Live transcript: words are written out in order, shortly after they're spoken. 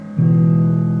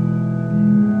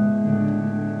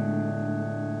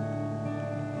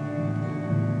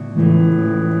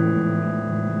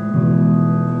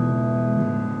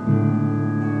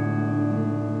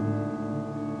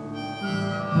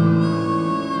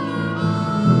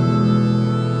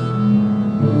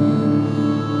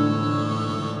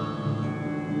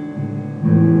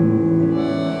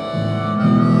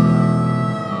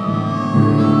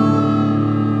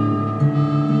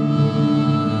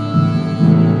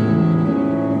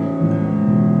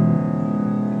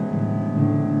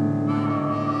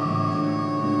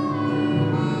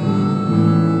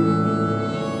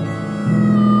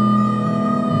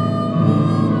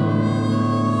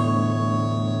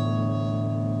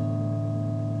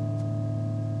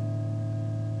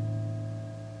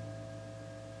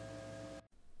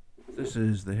This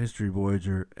is the History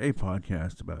Voyager, a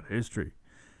podcast about history.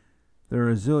 There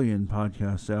are a zillion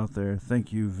podcasts out there.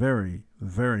 Thank you very,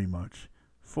 very much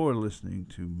for listening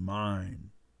to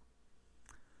mine.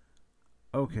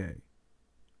 Okay,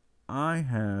 I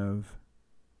have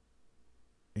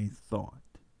a thought.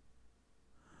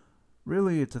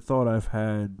 Really, it's a thought I've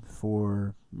had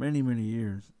for many, many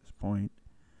years at this point.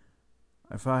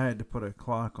 If I had to put a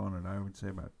clock on it, I would say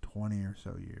about 20 or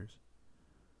so years.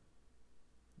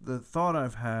 The thought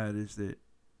I've had is that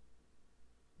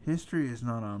history is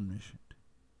not omniscient,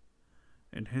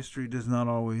 and history does not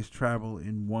always travel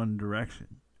in one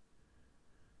direction.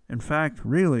 In fact,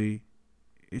 really,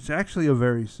 it's actually a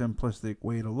very simplistic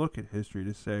way to look at history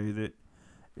to say that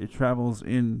it travels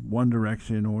in one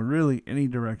direction or really any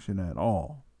direction at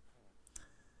all.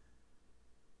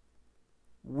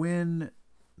 When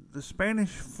the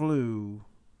Spanish flu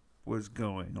was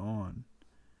going on,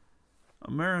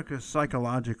 America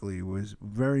psychologically was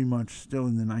very much still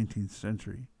in the 19th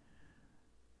century.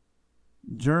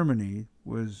 Germany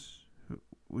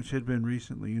which had been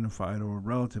recently unified or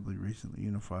relatively recently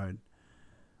unified,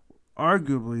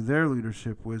 arguably their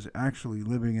leadership was actually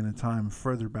living in a time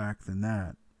further back than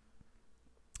that.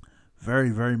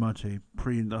 Very, very much a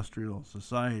pre-industrial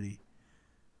society.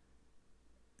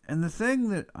 And the thing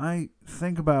that I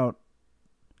think about,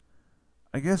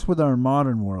 I guess, with our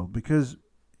modern world, because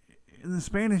in the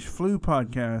Spanish flu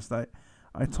podcast,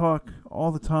 I talk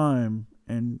all the time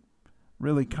and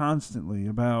really constantly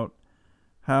about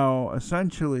how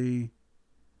essentially,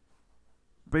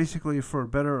 basically for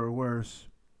better or worse,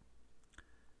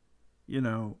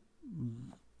 the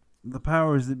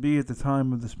powers that be at the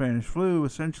time of the Spanish flu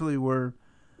essentially were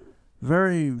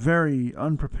very, very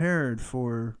unprepared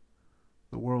for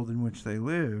the world in which they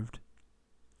lived.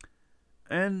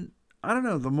 And I don't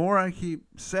know, the more I keep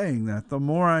saying that, the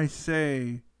more I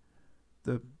say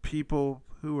the people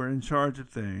who were in charge of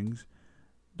things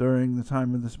during the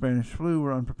time of the Spanish flu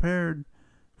were unprepared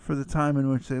for the time in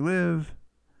which they live,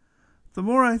 the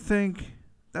more I think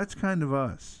that's kind of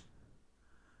us.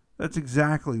 That's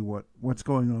exactly what's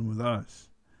going on with us.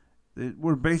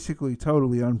 We're basically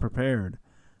totally unprepared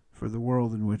for the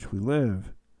world in which we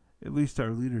live. At least our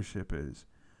leadership is.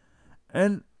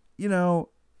 And,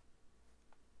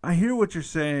 I hear what you're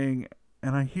saying,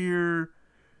 and I hear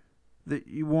that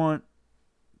you want,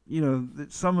 that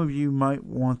some of you might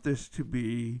want this to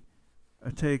be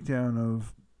a takedown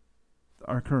of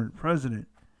our current president.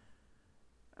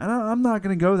 And I'm not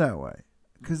going to go that way,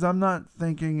 because I'm not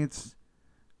thinking it's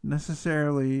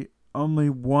necessarily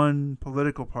only one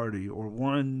political party or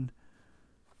one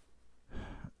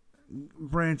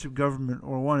branch of government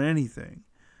or one anything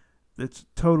that's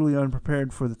totally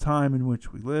unprepared for the time in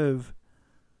which we live.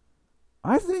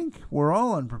 I think we're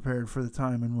all unprepared for the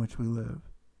time in which we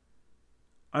live.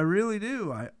 I really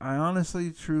do. I honestly,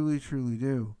 truly, truly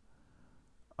do.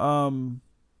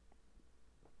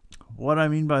 What I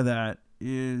mean by that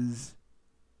is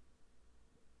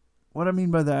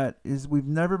we've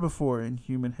never before in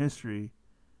human history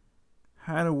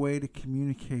had a way to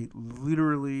communicate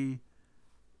literally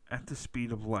at the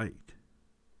speed of light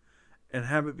and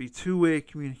have it be two-way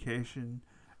communication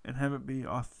and have it be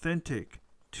authentic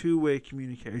two-way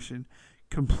communication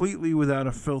completely without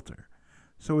a filter.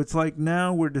 So it's like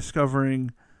now we're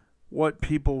discovering what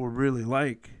people were really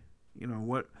like,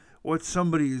 what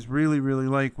somebody is really, really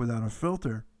like without a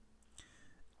filter.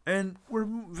 And we're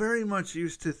very much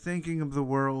used to thinking of the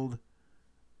world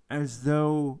as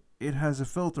though it has a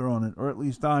filter on it, or at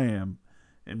least I am.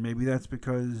 And maybe that's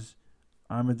because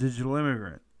I'm a digital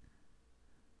immigrant.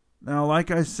 Now, like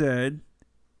I said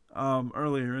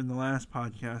earlier in the last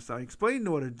podcast, I explained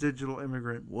what a digital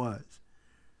immigrant was.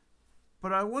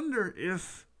 But I wonder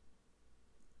if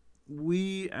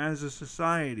we as a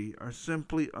society are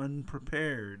simply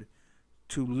unprepared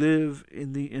to live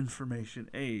in the information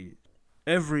age.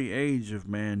 Every age of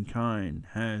mankind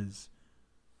has,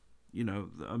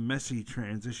 a messy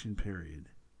transition period.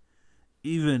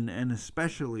 Even and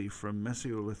especially from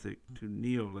Mesolithic to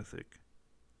Neolithic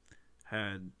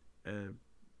had a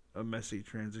messy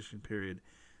transition period.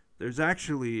 There's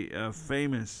actually a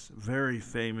famous, very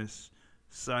famous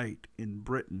site in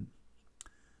Britain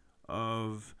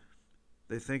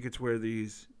they think it's where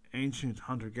these ancient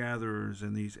hunter-gatherers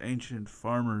and these ancient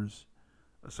farmers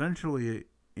essentially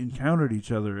encountered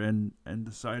each other and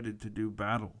decided to do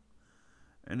battle.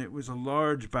 And it was a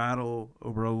large battle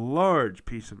over a large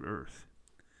piece of earth.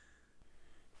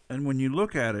 And when you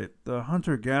look at it, the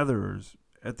hunter-gatherers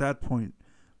at that point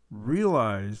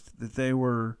realized that they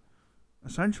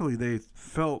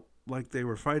felt like they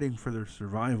were fighting for their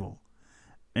survival.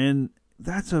 And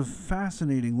that's a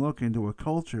fascinating look into a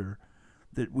culture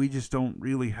that we just don't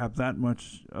really have that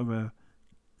much of a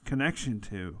connection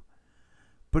to.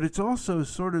 But it's also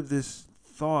sort of this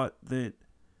thought that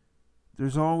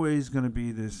there's always going to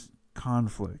be this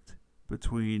conflict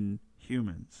between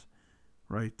humans,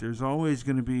 right? There's always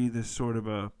going to be this sort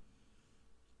of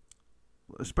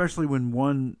especially when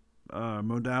one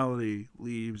modality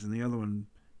leaves and the other one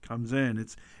comes in.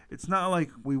 It's not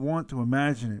like we want to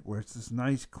imagine it where it's this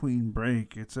nice clean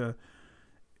break. It's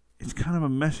kind of a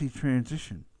messy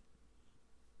transition.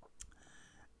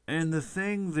 And the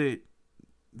thing that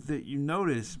you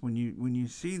notice when you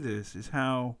see this is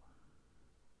how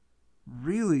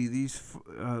really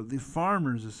the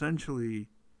farmers essentially,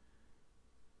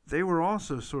 they were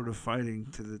also sort of fighting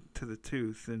to the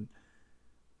tooth, and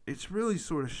it's really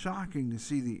sort of shocking to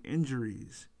see the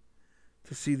injuries,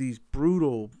 to see these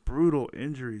brutal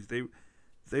injuries.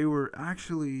 They were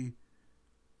actually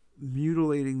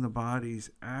mutilating the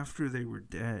bodies after they were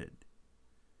dead.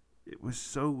 It was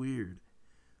so weird.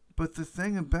 But the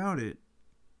thing about it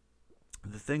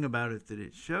that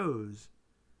it shows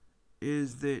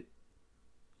is that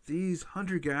these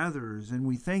hunter-gatherers, and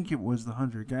we think it was the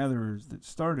hunter-gatherers that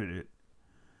started it,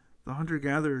 the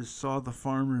hunter-gatherers saw the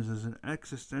farmers as an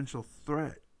existential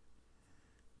threat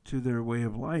to their way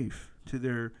of life, to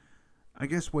their, I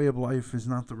guess way of life is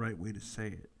not the right way to say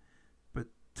it, but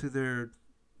to their,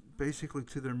 basically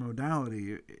to their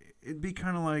modality. It'd be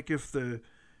kind of like if the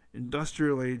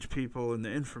industrial age people and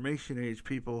the information age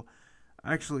people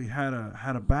actually had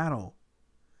a battle.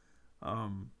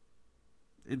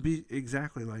 It'd be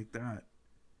exactly like that.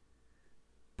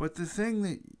 But the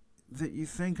thing that you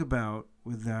think about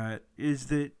with that is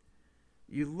that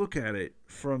you look at it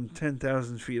from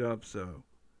 10,000 feet up, so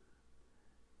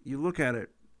you look at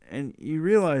it and you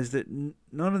realize that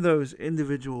none of those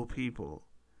individual people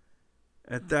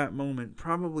at that moment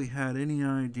probably had any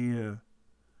idea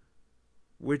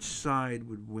which side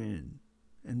would win.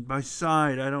 And by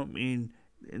side, I don't mean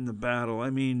in the battle. I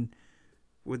mean,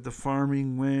 would the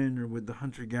farming win or would the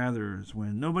hunter-gatherers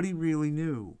win? Nobody really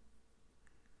knew.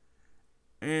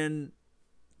 And,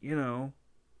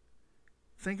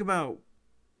 think about,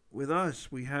 with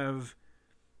us, we have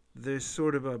this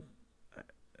sort of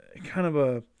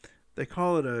they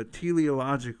call it a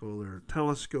teleological or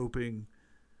telescoping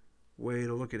way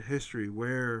to look at history,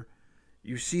 where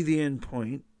you see the end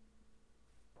point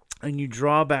and you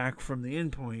draw back from the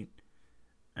end point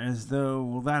as though,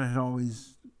 well, that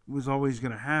was always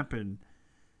going to happen.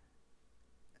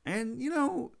 And,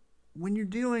 when you're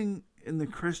dealing in the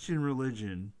Christian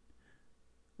religion,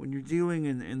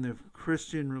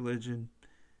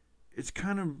 it's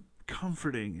kind of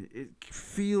comforting. It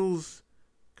feels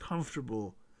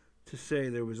comfortable to say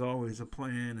there was always a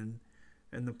plan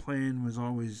and the plan was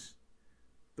always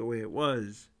the way it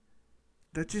was.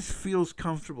 That just feels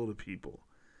comfortable to people.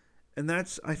 And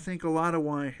that's, I think, a lot of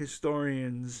why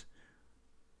historians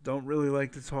don't really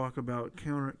like to talk about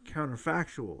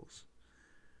counterfactuals.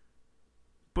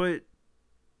 But,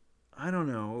 I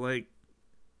don't know, like,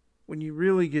 when you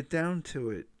really get down to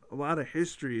it, a lot of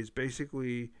history is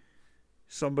basically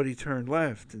somebody turned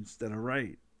left instead of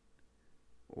right.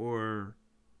 Or,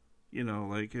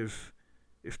 like if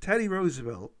Teddy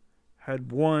Roosevelt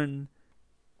had won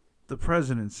the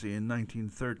presidency in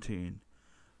 1913,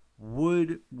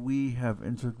 would we have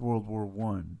entered World War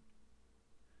I?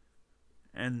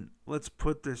 And let's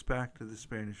put this back to the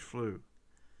Spanish flu.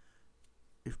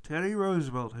 If Teddy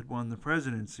Roosevelt had won the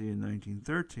presidency in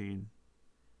 1913,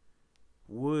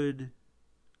 would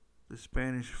the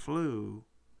Spanish flu,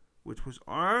 which was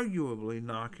arguably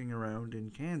knocking around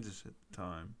in Kansas at the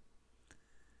time,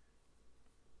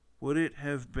 would it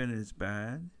have been as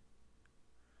bad?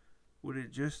 Would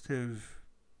it just have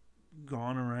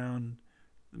gone around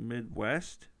the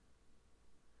Midwest?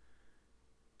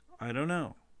 I don't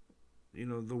know.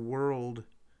 The world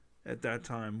at that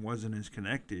time wasn't as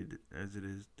connected as it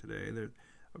is today.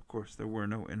 Of course, there were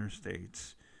no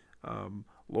interstates.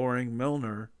 Loring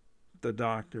Milner, the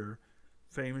doctor,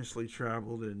 famously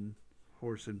traveled in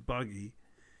horse and buggy.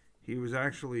 He was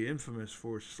actually infamous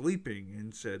for sleeping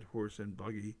in said horse and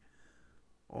buggy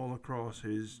all across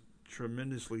his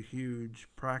tremendously huge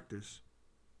practice,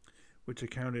 which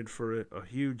accounted for a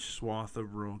huge swath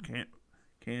of rural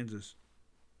Kansas.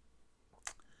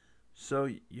 So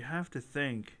you have to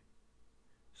think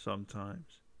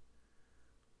sometimes.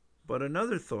 But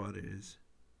another thought is,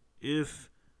 if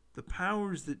the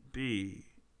powers that be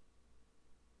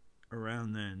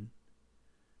around then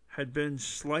had been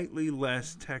slightly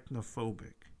less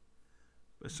technophobic,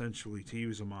 essentially, to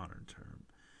use a modern term,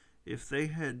 if they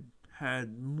had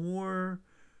had more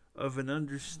of an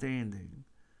understanding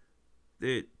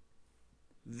that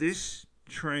this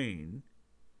train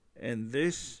and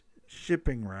this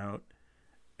shipping route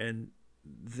and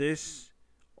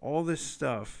all this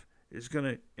stuff is going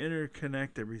to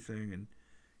interconnect everything and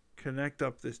connect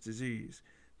up this disease.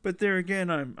 But there again,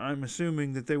 I'm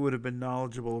assuming that they would have been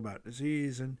knowledgeable about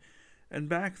disease, and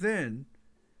back then,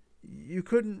 you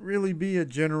couldn't really be a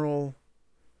general,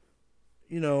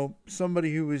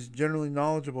 somebody who was generally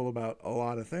knowledgeable about a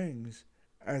lot of things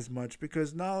as much,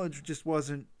 because knowledge just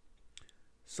wasn't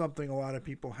something a lot of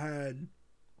people had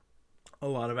a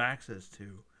lot of access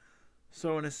to.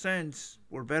 So in a sense,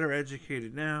 we're better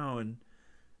educated now,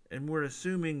 and we're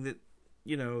assuming that,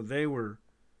 they were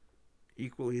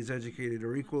equally as educated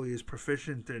or equally as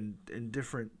proficient in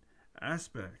different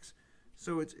aspects.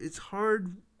 So it's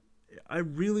hard. I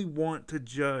really want to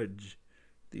judge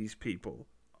these people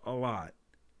a lot.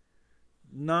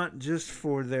 Not just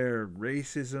for their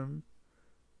racism,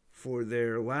 for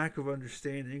their lack of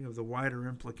understanding of the wider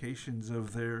implications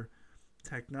of their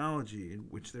technology in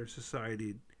which their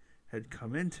society had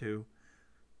come into,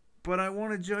 but I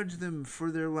want to judge them for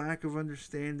their lack of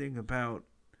understanding about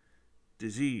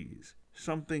disease,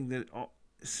 something that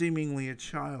seemingly a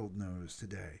child knows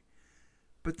today.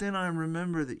 But then I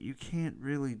remember that you can't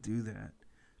really do that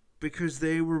because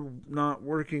they were not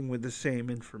working with the same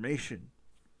information.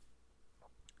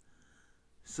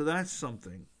 So that's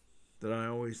something that I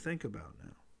always think about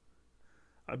now.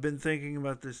 I've been thinking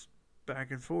about this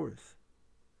back and forth.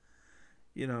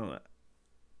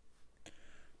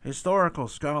 Historical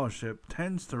scholarship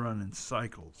tends to run in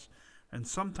cycles, and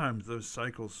sometimes those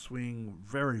cycles swing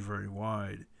very, very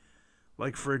wide.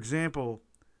 Like, for example,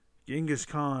 Genghis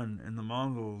Khan and the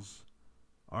Mongols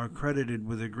are credited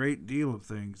with a great deal of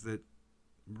things that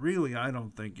really I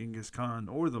don't think Genghis Khan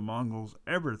or the Mongols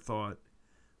ever thought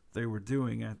they were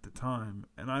doing at the time.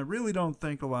 And I really don't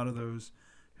think a lot of those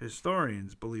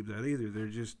historians believe that either. They're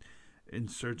just in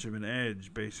search of an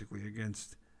edge, basically,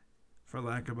 against, for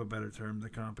lack of a better term, the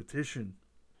competition.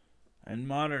 And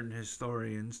modern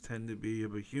historians tend to be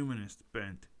of a humanist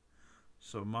bent.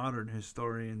 So modern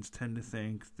historians tend to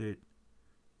think that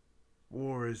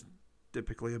war is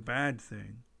typically a bad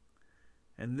thing.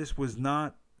 And this was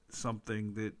not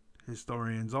something that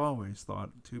historians always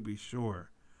thought, to be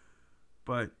sure.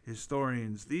 But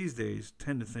historians these days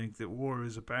tend to think that war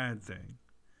is a bad thing.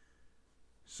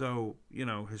 So,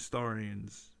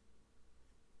 historians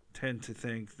tend to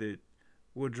think that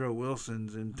Woodrow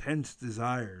Wilson's intense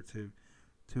desire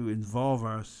to involve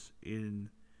us in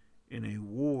a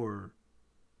war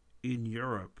in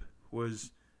Europe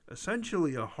was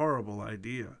essentially a horrible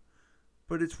idea.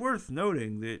 But it's worth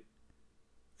noting that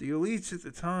the elites at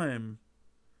the time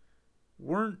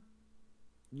weren't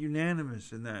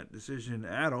unanimous in that decision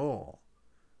at all.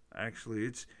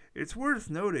 Actually, it's worth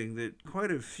noting that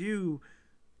quite a few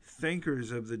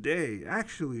thinkers of the day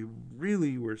actually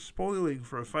really were spoiling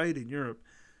for a fight in Europe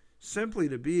simply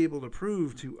to be able to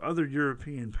prove to other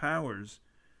European powers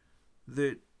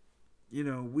that,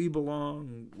 we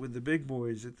belong with the big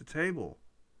boys at the table.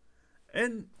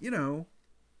 And,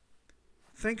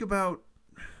 think about,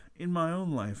 in my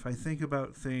own life, I think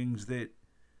about things that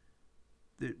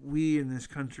we in this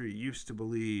country used to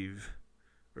believe,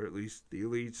 or at least the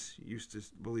elites used to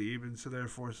believe, and so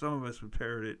therefore some of us would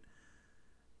parrot it.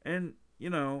 And,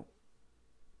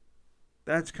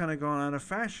 that's kind of gone out of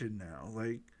fashion now.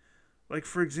 Like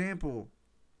for example,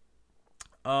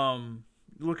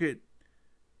 look at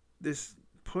this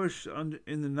push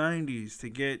in the 90s to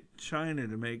get China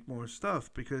to make more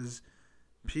stuff because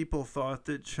people thought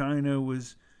that China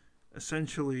was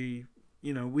essentially,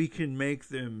 we can make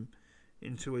them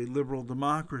into a liberal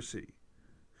democracy.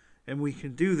 And we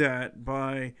can do that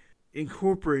by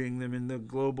incorporating them in the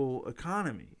global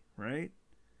economy, right?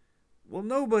 Well,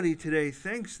 nobody today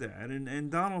thinks that.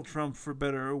 And Donald Trump, for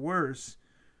better or worse,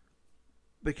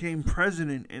 became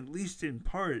president, at least in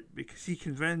part, because he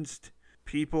convinced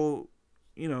people,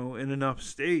 in enough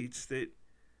states that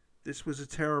this was a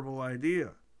terrible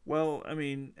idea. Well,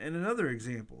 and another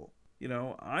example,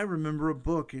 I remember a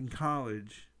book in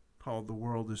college called The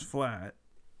World is Flat.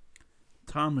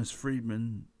 Thomas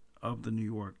Friedman of the New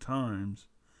York Times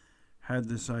had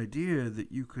this idea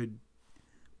that you could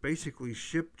basically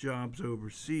ship jobs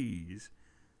overseas,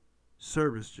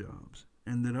 service jobs,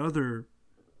 and that other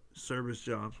service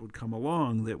jobs would come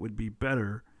along that would be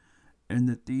better, and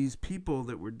that these people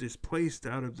that were displaced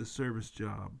out of the service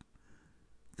job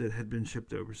that had been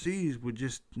shipped overseas would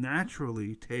just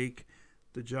naturally take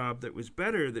the job that was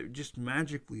better, that just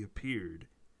magically appeared.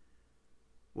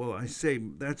 Well, I say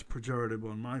that's pejorative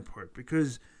on my part,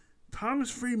 because Thomas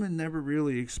Friedman never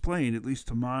really explained, at least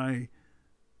to my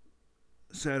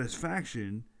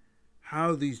satisfaction,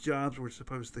 how these jobs were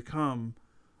supposed to come,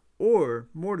 or,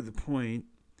 more to the point,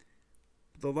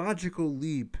 the logical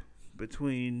leap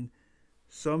between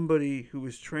somebody who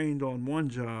was trained on one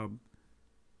job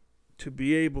to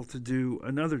be able to do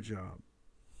another job.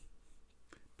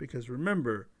 Because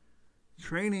remember,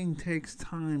 training takes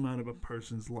time out of a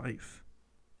person's life.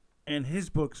 And his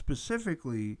book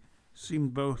specifically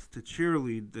seemed both to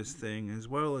cheerlead this thing, as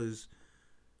well as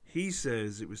he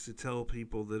says it was to tell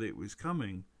people that it was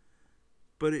coming.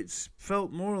 But it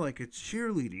felt more like a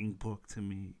cheerleading book to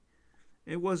me.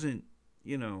 It wasn't,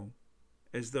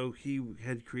 as though he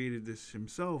had created this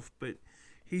himself, but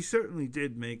he certainly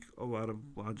did make a lot of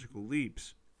logical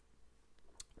leaps,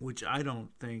 which I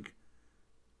don't think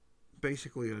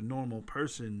basically a normal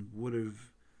person would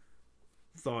have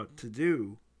thought to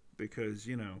do, because,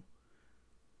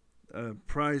 a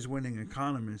prize-winning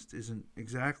economist isn't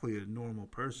exactly a normal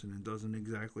person and doesn't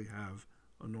exactly have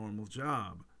a normal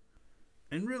job.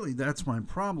 And really, that's my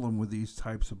problem with these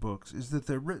types of books, is that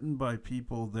they're written by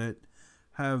people that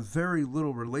have very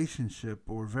little relationship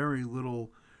or very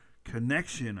little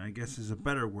connection, I guess is a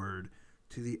better word,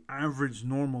 to the average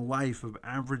normal life of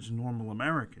average normal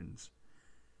Americans.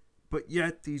 But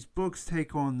yet these books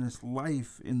take on this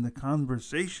life in the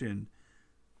conversation,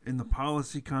 in the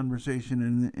policy conversation,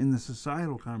 and in the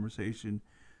societal conversation,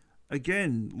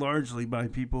 again, largely by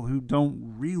people who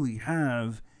don't really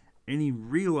have any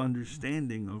real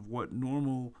understanding of what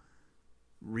normal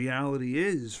reality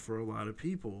is for a lot of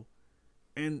people.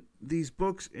 And these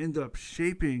books end up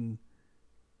shaping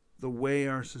the way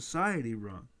our society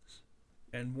runs.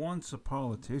 And once a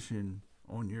politician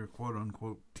on your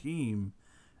quote-unquote team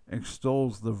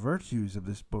extols the virtues of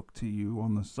this book to you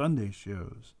on the Sunday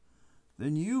shows,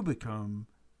 then you become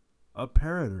a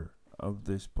parroter of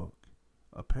this book,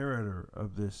 a parroter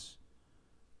of this,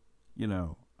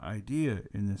 idea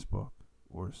in this book,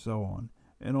 or so on.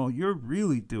 And all you're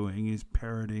really doing is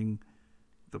parroting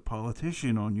the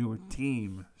politician on your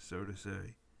team, so to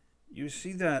say. You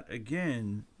see that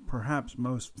again, perhaps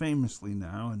most famously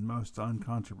now and most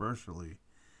uncontroversially,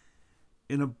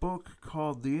 in a book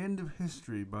called The End of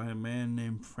History by a man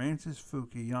named Francis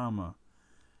Fukuyama.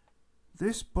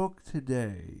 This book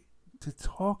today, to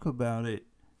talk about it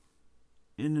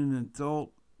in an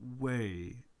adult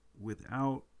way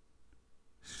without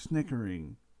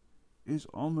snickering, is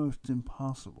almost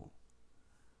impossible.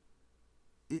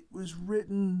 It was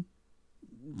written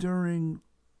during,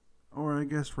 or I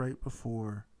guess right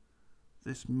before,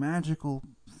 this magical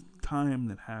time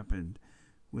that happened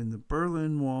when the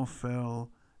Berlin Wall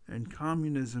fell and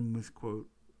communism was, quote,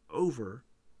 over,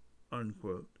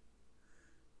 unquote,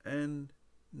 and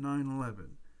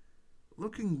 9/11.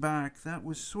 Looking back, that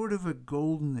was sort of a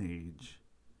golden age,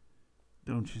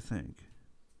 don't you think?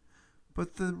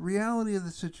 But the reality of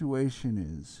the situation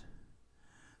is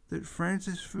that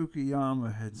Francis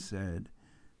Fukuyama had said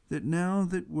that now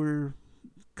that we're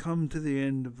come to the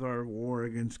end of our war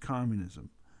against communism,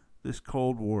 this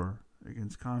Cold War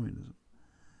against communism,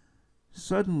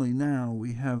 suddenly now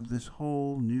we have this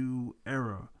whole new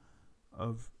era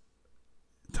of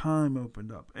time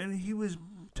opened up. And he was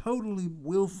totally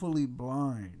willfully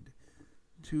blind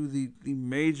to the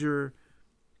major,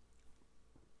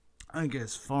 I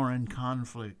guess, foreign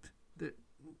conflict that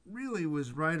really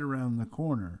was right around the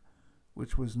corner,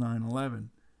 which was 9/11.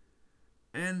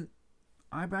 And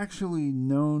I've actually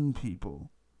known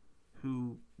people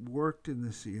who worked in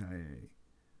the CIA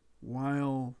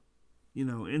while,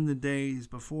 in the days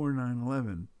before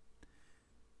 9/11.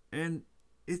 And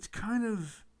it's kind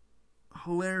of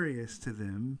hilarious to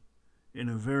them in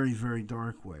a very, very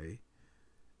dark way.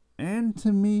 And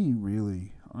to me,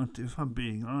 really, if I'm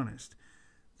being honest,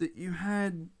 that you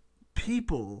had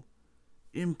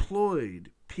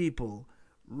employed people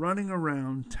running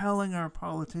around telling our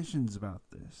politicians about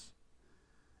this.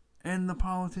 And the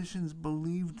politicians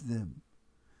believed them.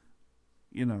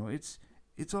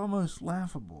 It's almost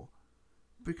laughable.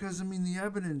 Because, the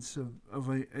evidence of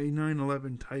a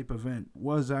 9/11 type event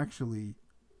was actually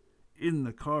in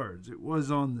the cards. It was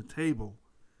on the table.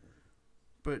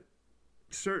 But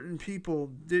certain people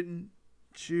didn't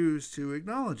choose to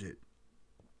acknowledge it.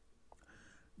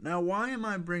 Now, why am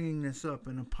I bringing this up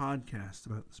in a podcast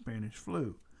about the Spanish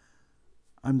flu?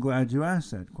 I'm glad you asked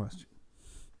that question.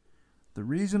 The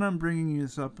reason I'm bringing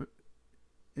this up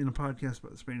in a podcast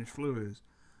about the Spanish flu is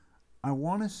I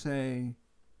want to say,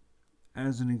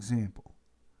 as an example,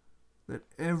 that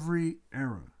every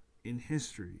era in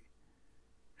history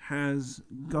has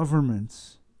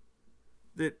governments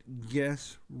that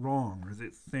guess wrong or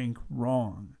that think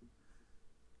wrong.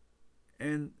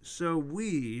 And so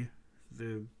we,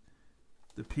 the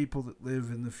people that live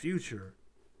in the future,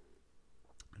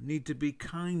 need to be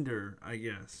kinder, I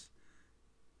guess,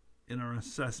 in our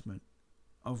assessment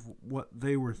of what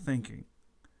they were thinking.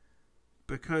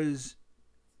 Because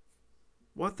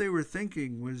what they were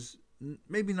thinking was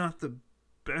maybe not the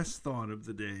best thought of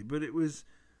the day, but it was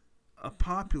a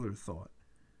popular thought.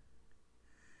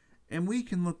 And we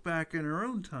can look back in our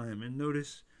own time and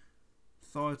notice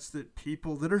thoughts that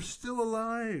people that are still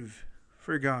alive,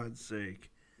 for God's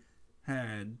sake,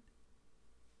 had,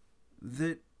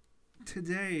 that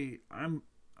today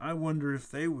I wonder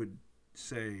if they would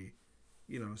say,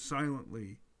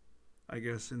 silently, I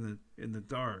guess in the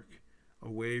dark,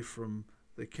 away from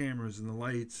the cameras and the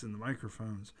lights and the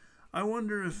microphones. I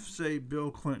wonder if, say,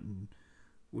 Bill Clinton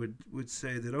would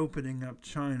say that opening up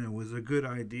China was a good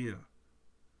idea.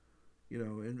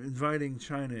 Inviting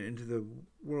China into the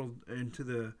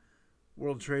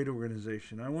World Trade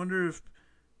Organization. I wonder if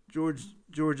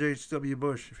George H.W.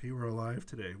 Bush, if he were alive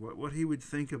today, what he would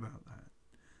think about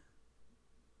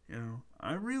that.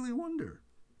 I really wonder.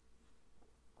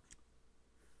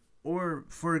 Or,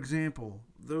 for example,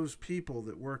 those people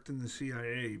that worked in the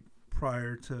CIA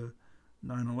prior to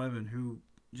 9/11 who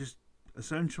just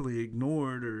essentially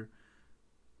ignored or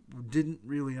didn't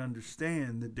really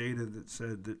understand the data that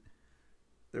said that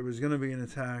there was going to be an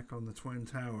attack on the Twin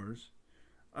Towers.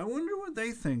 I wonder what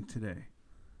they think today.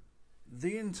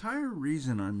 The entire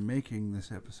reason I'm making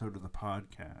this episode of the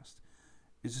podcast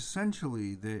is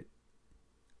essentially that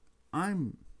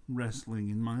I'm wrestling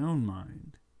in my own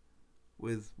mind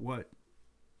with what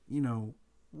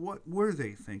were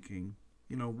they thinking?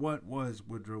 What was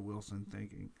Woodrow Wilson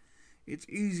thinking? It's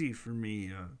easy for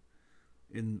me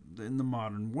in the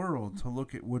modern world to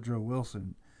look at Woodrow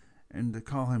Wilson and to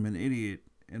call him an idiot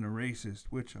and a racist,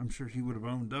 which I'm sure he would have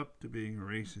owned up to being a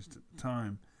racist at the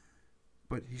time,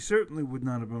 but he certainly would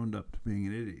not have owned up to being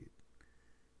an idiot.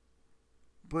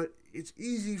 But it's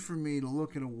easy for me to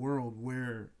look at a world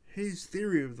where his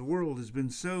theory of the world has been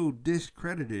so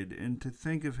discredited and to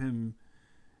think of him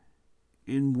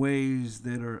in ways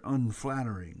that are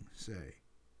unflattering, say.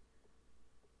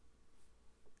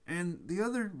 And the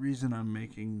other reason I'm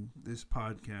making this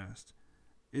podcast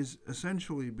is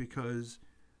essentially because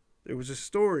there was a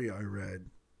story I read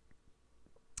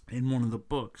in one of the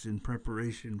books in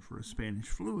preparation for a Spanish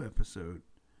flu episode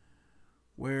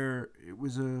where it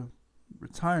was a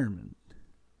retirement.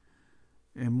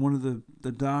 And one of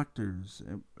the doctors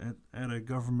at a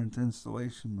government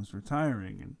installation was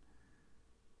retiring,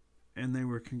 and they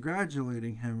were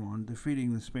congratulating him on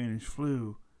defeating the Spanish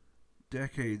flu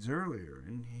decades earlier.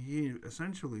 And he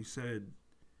essentially said,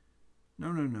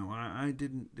 no, I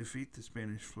didn't defeat the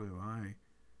Spanish flu.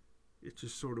 It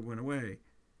just sort of went away.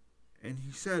 And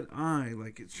he said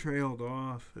like it trailed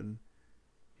off, and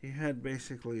he had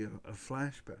basically a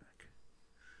flashback.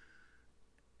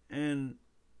 And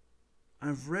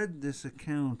I've read this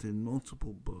account in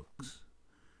multiple books,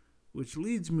 which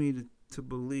leads me to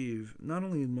believe, not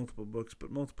only in multiple books,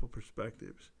 but multiple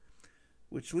perspectives,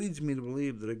 which leads me to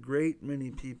believe that a great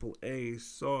many people, A,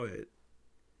 saw it,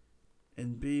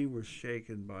 and B, were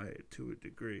shaken by it to a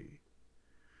degree.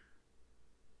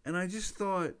 And I just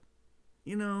thought,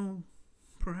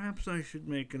 perhaps I should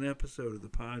make an episode of the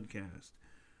podcast,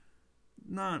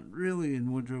 not really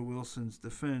in Woodrow Wilson's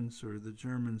defense or the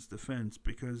Germans' defense,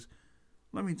 because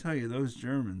let me tell you, those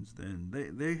Germans then,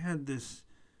 they had this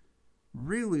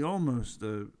really almost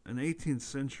an 18th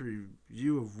century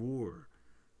view of war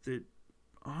that,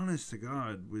 honest to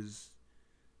God, was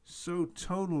so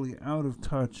totally out of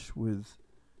touch with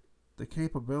the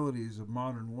capabilities of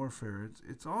modern warfare.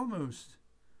 It's almost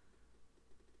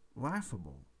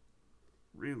laughable,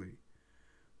 really.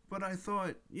 But I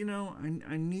thought,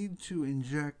 I need to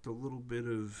inject a little bit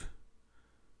of,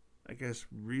 I guess,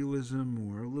 realism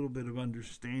or a little bit of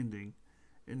understanding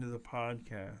into the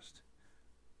podcast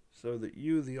so that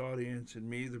you, the audience, and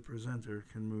me, the presenter,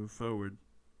 can move forward.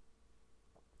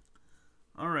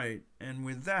 All right, and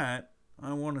with that,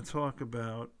 I want to talk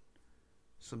about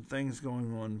some things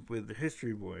going on with the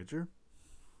History Voyager.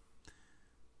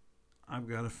 I've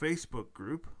got a Facebook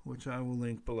group, which I will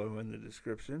link below in the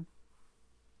description.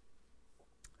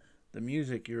 The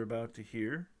music you're about to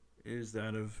hear is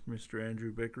that of Mr.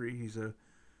 Andrew Bickery. He's a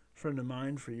friend of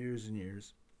mine for years and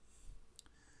years.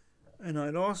 And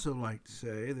I'd also like to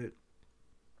say that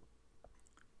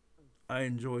I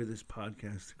enjoy this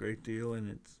podcast a great deal, and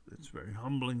it's very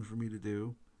humbling for me to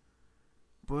do.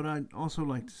 But I'd also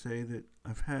like to say that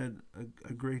I've had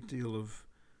a great deal of,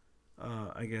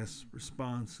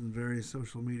 response in various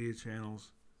social media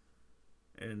channels.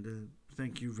 And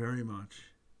thank you very much.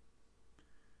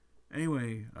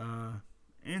 Anyway,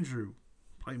 Andrew,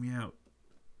 play me out.